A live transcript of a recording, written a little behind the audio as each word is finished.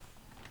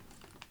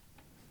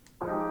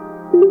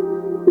Välkommen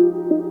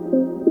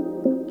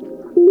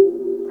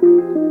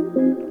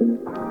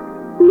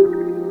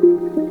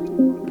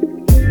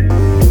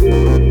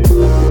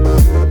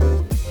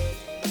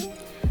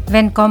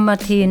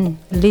till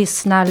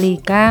Lyssna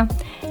lika,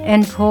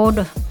 en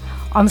podd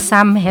om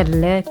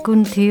samhälle,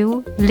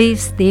 kultur,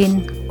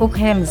 livsstil och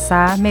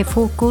hälsa med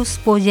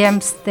fokus på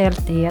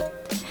jämställdhet.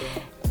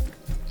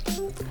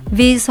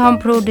 Vi som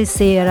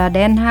producerar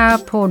den här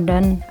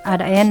podden är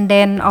en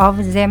del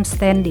av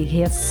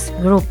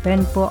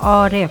jämställdhetsgruppen på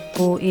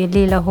ARECO i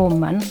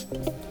Lilleholmen.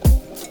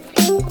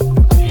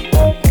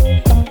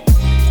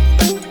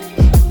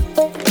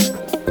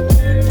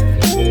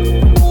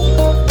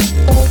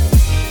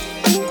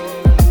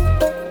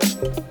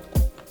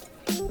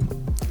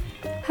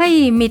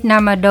 Hej, mitt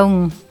namn är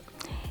Dong.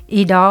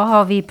 Idag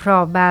har vi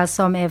Prabha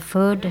som är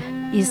född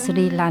i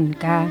Sri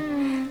Lanka.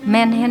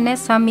 Men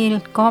hennes familj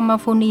kommer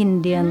från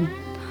Indien.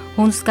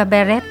 Hon ska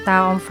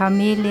berätta om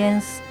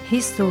familjens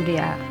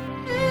historia.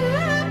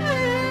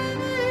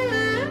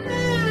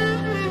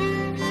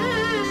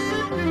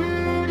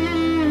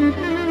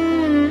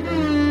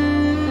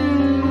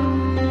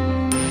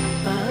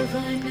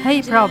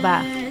 Hej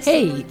Prabha.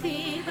 Hej.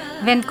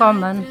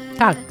 Välkommen.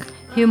 Tack.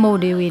 Hur mår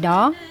du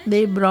idag? Det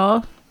är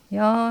bra.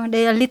 Ja,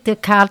 det är lite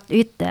kallt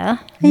ute.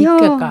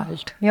 Mycket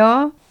kallt.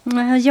 Ja,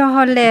 jag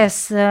har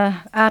läst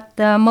att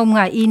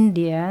många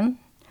Indien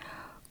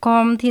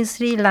kom till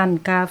Sri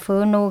Lanka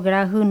för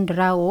några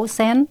 100 år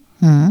sedan.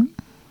 Mm.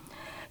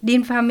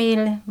 Din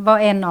familj var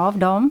en av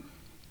dem.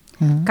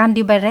 Mm. Kan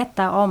du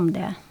berätta om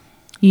det?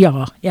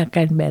 Ja, jag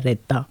kan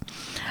berätta.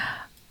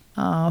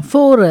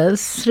 För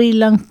Sri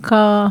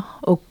Lanka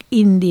och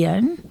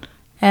Indien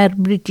är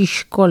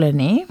British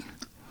koloni.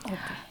 Okay.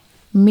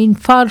 Min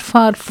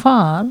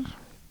farfar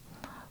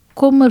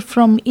kommer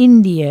från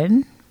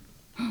Indien,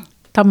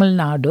 Tamil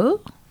Nadu,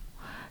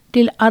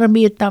 till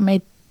arbeta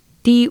med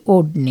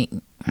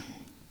teodling.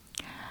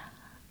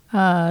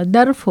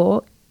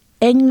 Därför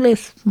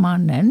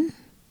engelsmannen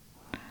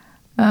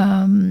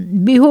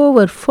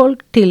behöver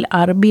folk till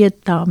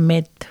arbeta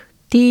med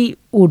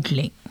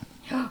teodling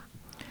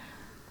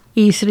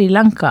i Sri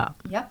Lanka.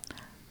 Ja.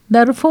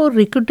 Därför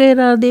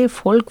rekryterade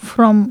folk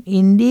från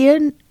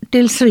Indien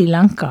till Sri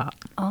Lanka.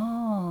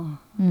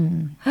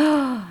 Mm.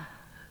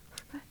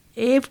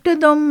 Efter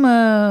de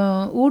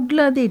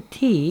odlade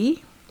te,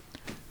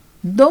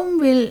 de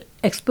vill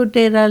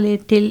exportera det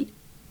till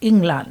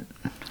England.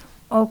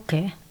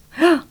 Okej.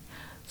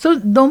 Så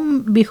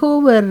de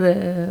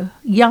behöver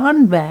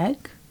järnväg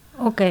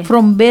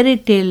från Berry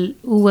till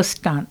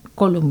huvudstaden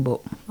Colombo.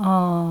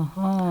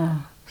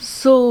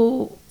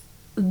 Så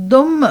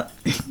de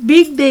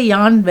byggde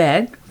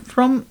järnväg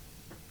från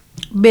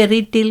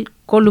Berry till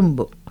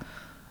Colombo.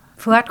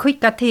 För att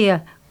skicka te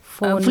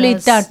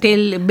flytta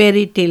till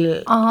Berry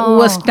till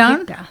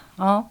huvudstaden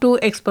och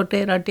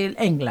exportera till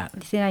England.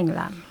 Till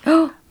England.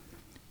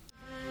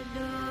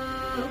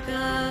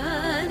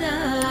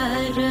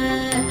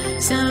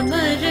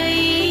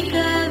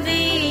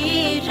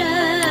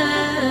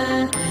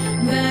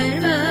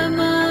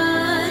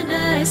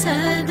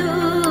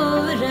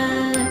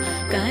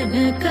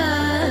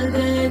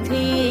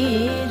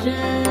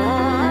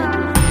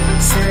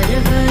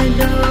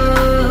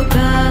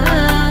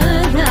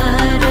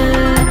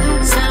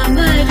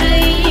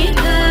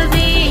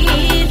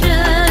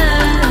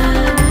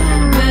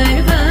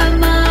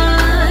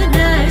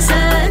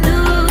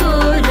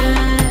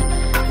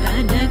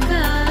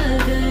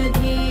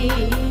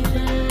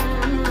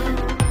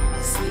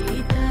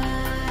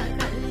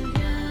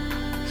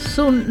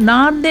 Så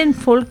när den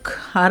folk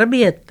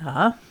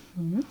arbetar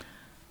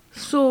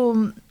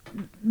så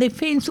det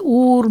finns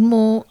orm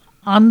och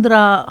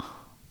andra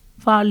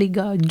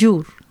farliga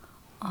djur.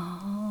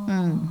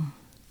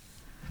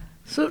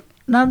 Så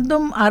när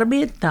de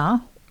arbetar,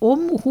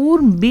 om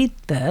orm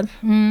biter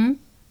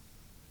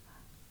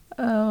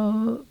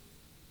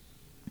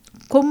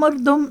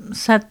kommer de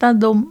sätta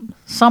dem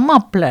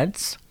samma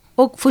plats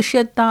och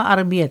fortsätta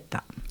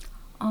arbeta.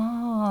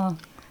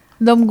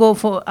 De går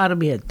för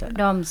arbete.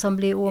 De som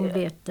blir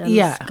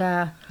ombeten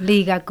ska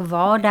ligga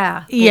kvar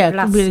där på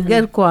platsen.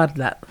 Ligger kvar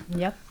där.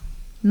 Ja.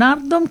 När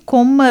de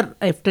kommer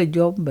efter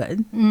jobbet,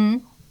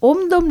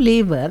 om de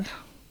lever,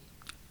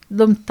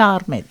 de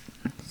tar med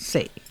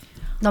sig.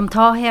 De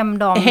tar hem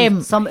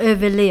dem som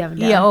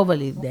överlevde. Ja,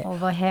 överlevde. Och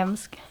vad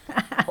hemskt.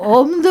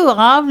 Om du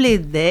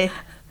avlidde,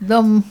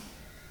 de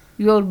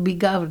gör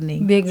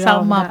begravning.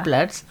 Samma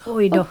plats.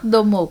 Och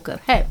de åker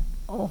hem.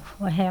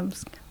 Vad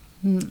hemskt.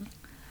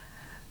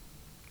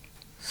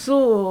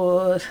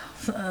 Så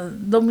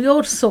de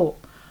gör så.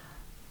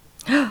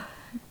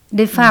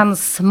 Det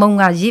fanns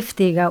många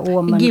giftiga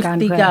ormar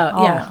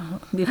kanske.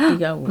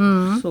 Giftiga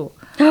ormar. Så.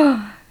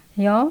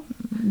 Ja.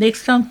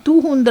 Nästan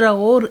 200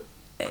 år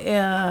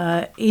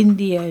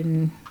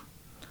Indien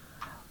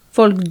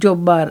folk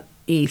jobbar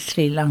i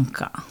Sri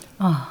Lanka.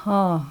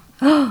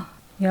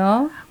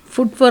 Ja.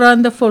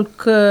 Fortfarande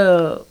folk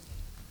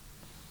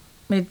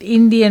med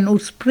Indien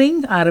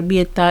ursprung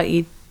arbetar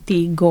i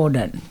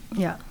teegården.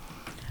 Ja.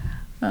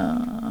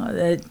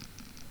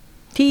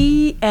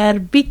 Te är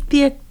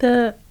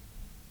viktigaste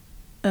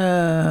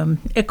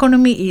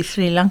ekonomi i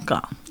Sri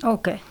Lanka.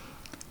 Okej.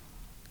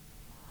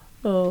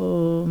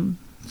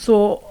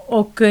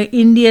 Och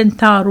Indien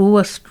tar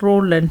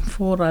huvudrollen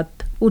för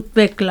att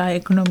utveckla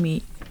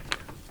ekonomi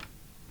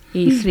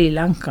i Sri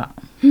Lanka.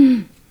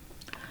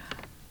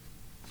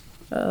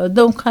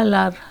 De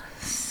kallar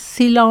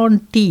Ceylon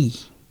tea.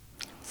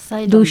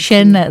 Du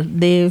känner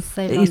det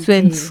i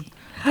svensk.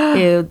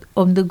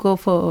 Om du går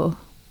på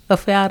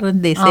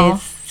affären, det säger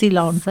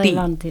Ceylon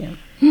tea.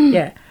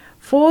 Yeah.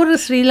 För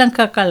Sri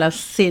Lanka kallas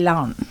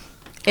Ceylon.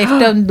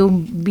 Efter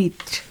de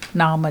bytt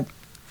namnet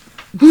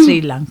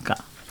Sri Lanka.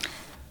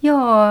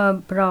 Ja,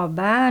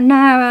 Prabha.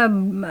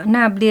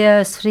 När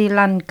blev Sri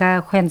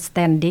Lanka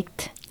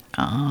självständigt?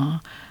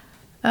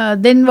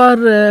 Den var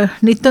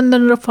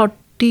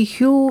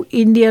 1947.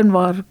 Indien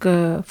var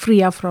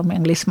fria från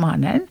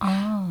engelsmannen.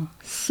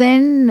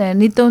 Sen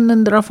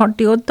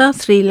 1948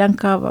 Sri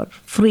Lanka var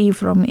fri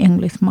från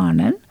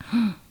engelsmannen.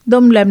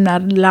 De lämnar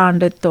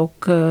landet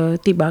och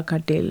tillbaka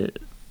till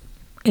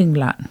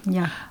England.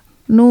 Ja.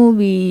 Nu är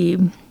vi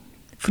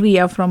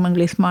fria från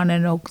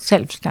engelsmannen och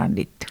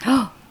självständigt.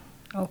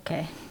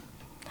 Okej.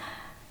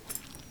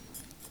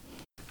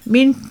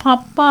 Min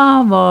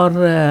pappa var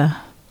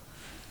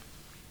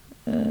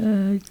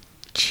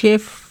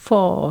chef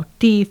för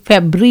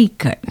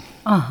tefabriken.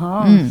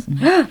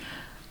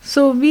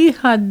 Så vi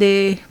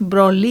hade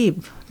bra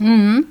liv.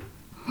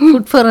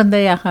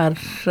 Fortfarande jag har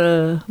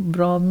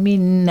bra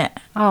minne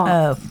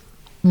av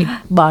mitt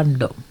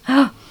barndom.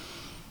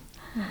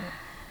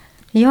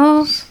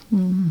 Ja.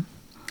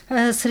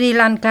 Sri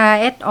Lanka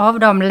är ett av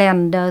de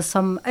länder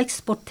som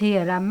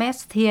exporterar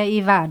mest här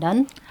i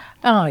världen.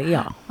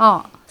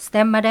 Ja.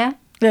 Stämmer det?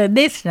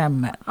 Det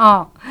stämmer.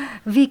 Ja.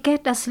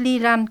 Vilket är Sri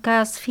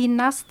Lankas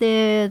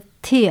finaste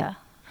te?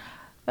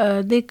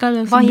 Det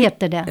kallas Vad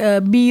heter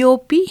det?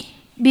 BOP.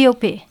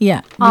 BOP?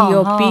 Ja,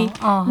 BOP.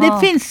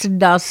 Det finns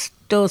dust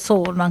och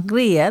sådana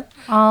grejer.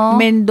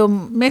 Men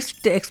de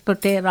mest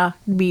exporterar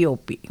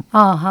BOP.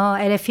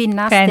 Är det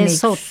finaste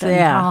sorten?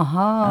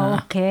 Ja.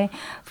 Okej.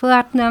 För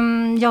att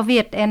jag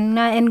vet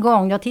en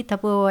gång jag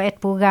tittade på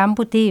ett program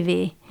på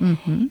tv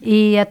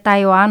i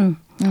Taiwan.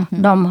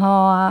 De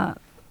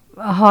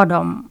har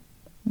de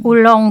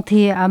oolong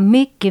te är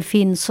mycket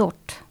fin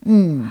sort.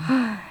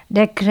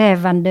 Det är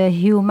krävande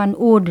hur man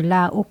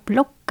odlar och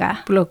plockar.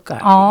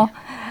 Ja.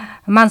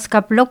 Man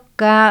ska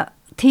plocka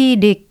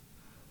tidigt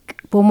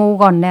på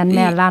morgonen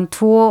mellan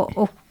 2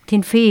 och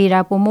till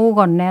 4 på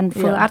morgonen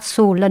för att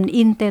solen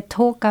inte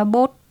torkar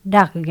bort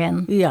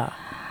dagen. Ja.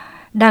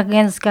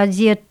 Dagen ska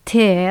ge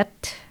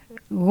teet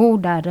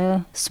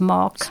godare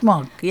smak.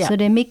 Ja. Så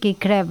det är mycket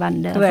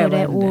krävande. För det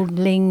är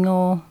odling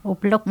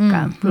och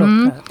plocka.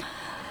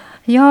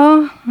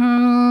 Ja,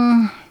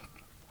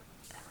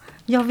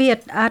 jag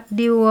vet att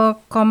du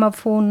kommer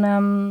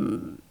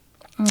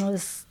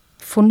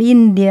från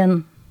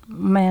Indien,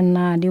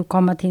 men du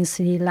kommer till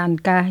Sri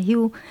Lanka.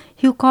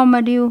 Hur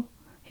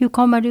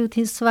kommer du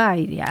till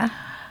Sverige?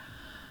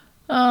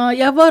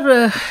 Jag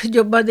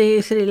jobbade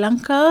i Sri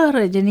Lanka,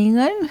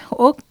 räddningen,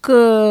 och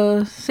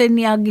sen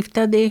jag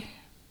giftade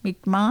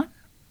mitt man.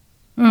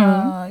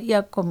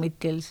 Jag kom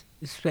till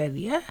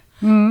Sverige.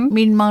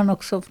 Min man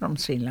också från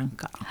Sri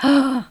Lanka.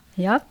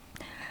 Ja.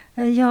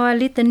 Jag är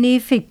lite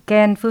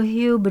nyfiken för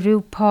hur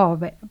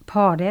brudparet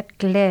paret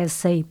klär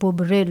sig på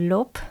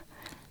bröllop.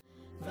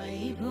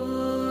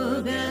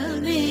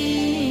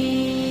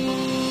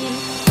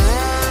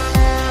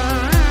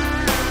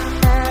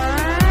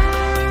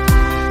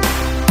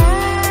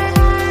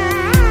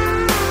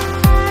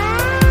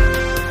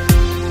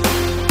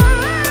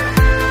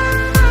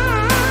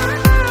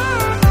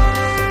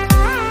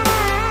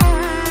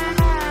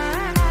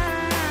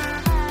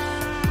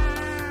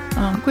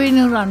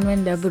 Kvinnor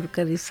använder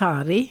burkar i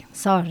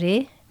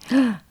sari.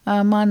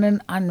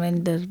 Mannen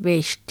använder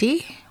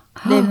vesti.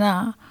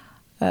 Denna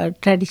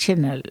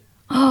traditionell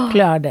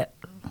kläder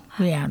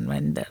vi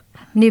använder.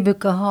 Ni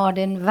brukar ha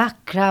den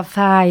vackra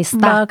färg,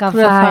 starka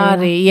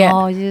färg.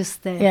 Ja,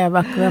 just det. Ja,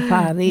 vackra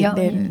färg.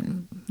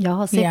 Jag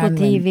har sett på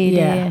tv,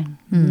 det är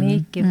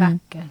mycket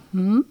vackert.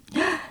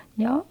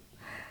 Ja.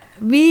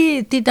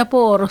 Vi tittar på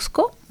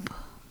horoskop.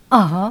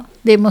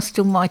 Det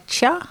måste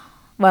matcha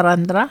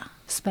varandra.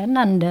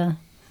 Spännande.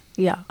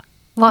 Ja.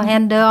 Vad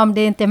händer om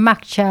det inte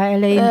matchar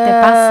eller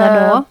inte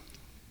passar då?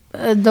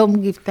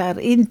 De gifter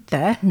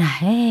inte.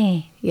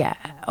 Nej. Ja.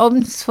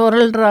 Om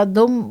föräldrar,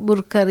 de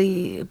brukar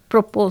i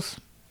propose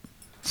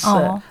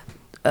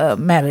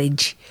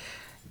marriage.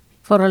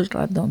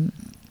 Föräldrar, de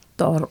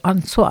tar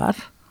ansvar.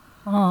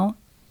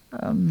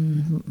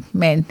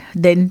 Men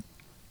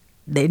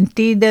den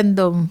tiden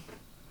de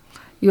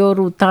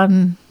gör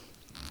utan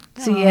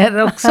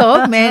ser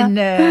också, men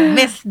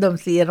mest de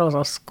ser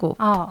horoskop.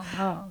 Ja,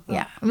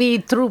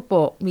 vi tror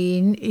på,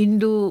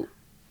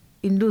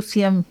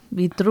 Indusien,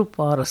 vi tror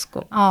på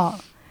horoskop.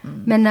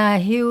 Men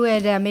hur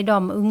är det med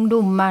de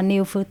ungdomar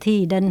nu för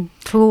tiden?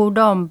 Tror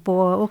de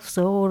på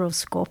också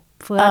horoskop?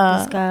 För att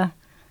det ska...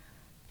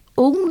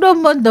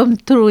 ungdomar, de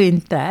tror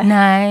inte.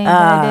 Nej, det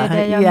är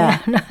det jag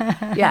menar.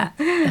 Ja.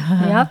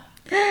 Ja.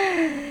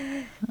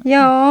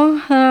 Ja,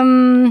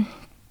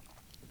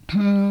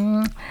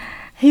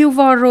 hur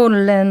var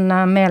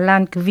rollerna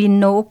mellan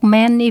kvinnor och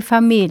män i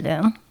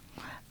familjen?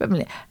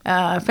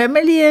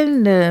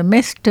 Familjen,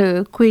 mest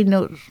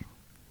kvinnor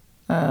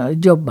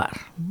jobbar,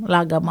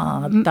 lagar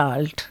mat,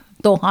 allt,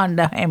 tar hand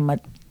om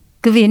hemmet.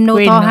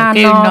 Kvinnor tar hand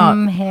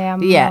om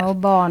hem och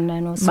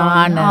barnen och så.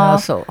 Barnen och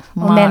så.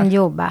 Och män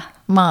jobbar.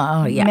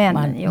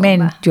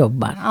 Män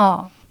jobbar.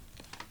 Ja.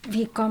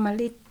 Vi kommer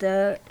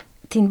lite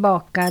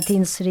tillbaka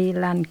till Sri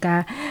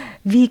Lanka.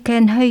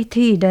 Vilken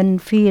högtiden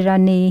firar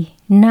ni?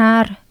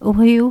 När och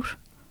hur?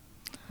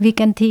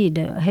 Vilken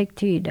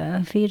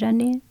högtider firar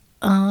ni?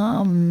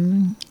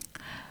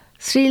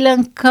 Sri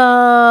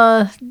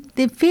Lanka,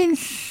 det finns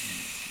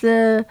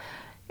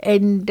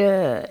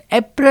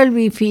april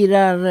vi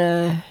firar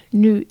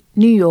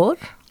nyår.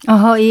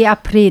 Jaha, i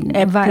april. Det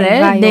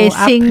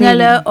är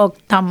singale och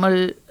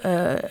tamil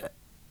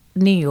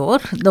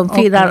nyår. De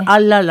firar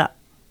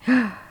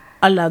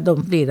alla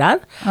de firar.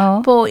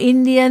 Ja. På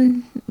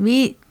Indien,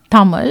 vi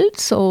tamil,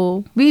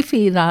 så vi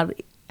firar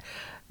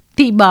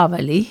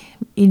Deepavali,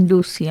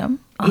 Indusium.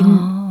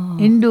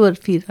 Hinduer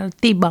firar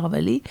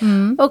Deepavali.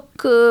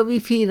 Och vi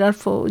firar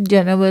för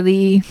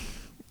januari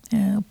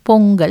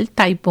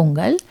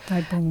Thai-pongal.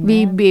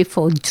 Vi ber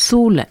för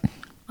solen.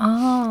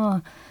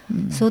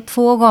 Så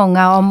 2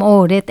 gånger om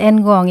året,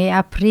 en gång i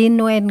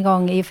april och en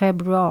gång i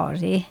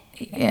februari?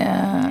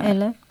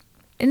 Eller?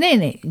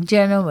 Nej,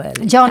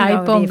 januari.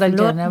 Thai-pongal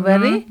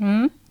januari.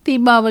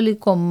 Deepavali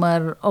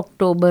kommer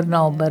oktober,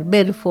 november.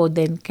 Ber för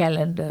den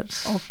kalendern.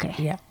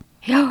 Okej.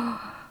 Ja.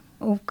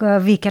 Och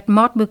vilket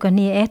mat brukar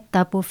ni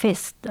äta på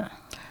festen?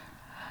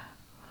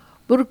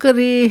 Brukar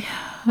vi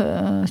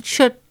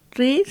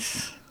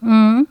köttris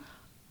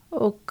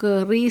och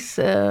ris,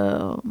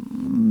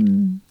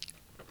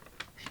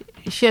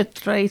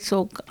 köttris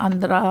och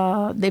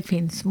andra, det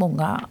finns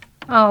många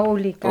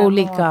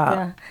olika.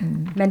 Mat.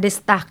 Men det är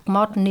stark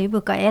mat ni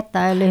brukar äta,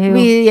 eller hur?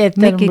 Vi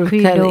äter mycket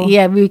kryddor.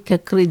 Ja,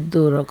 mycket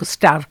kryddor och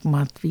stark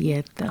mat vi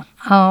äter.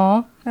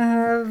 Ja.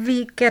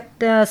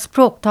 Vilket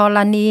språk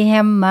talar ni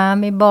hemma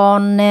med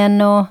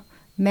barnen och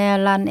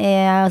mellan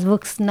er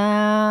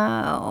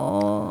vuxna?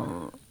 Och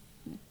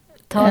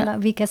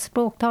vilket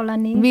språk talar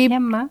ni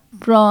hemma? Vi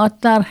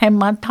pratar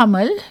hemma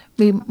tamil.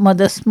 Vi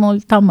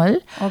modersmål tamil.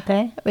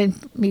 Okej.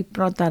 Vi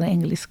pratar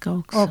engelska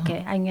också.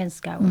 Okej,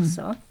 engelska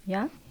också.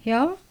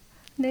 Ja,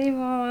 det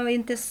var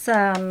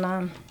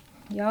intressant.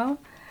 Ja.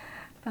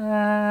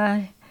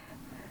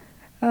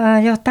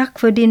 Tack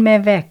för din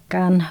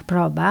medverkan,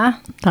 Prabha.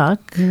 Tack.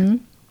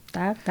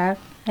 Tack.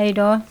 Hej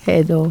då.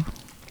 Hej då.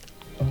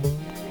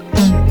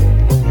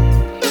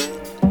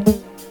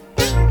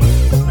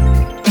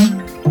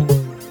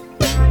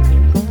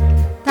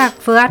 Tack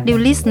för att du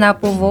lyssnar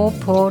på vår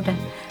podd.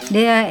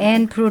 Det är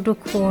en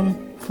produktion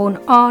från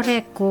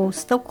ARK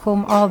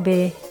Stockholm AB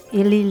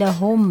i Lilla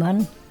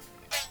Hommen.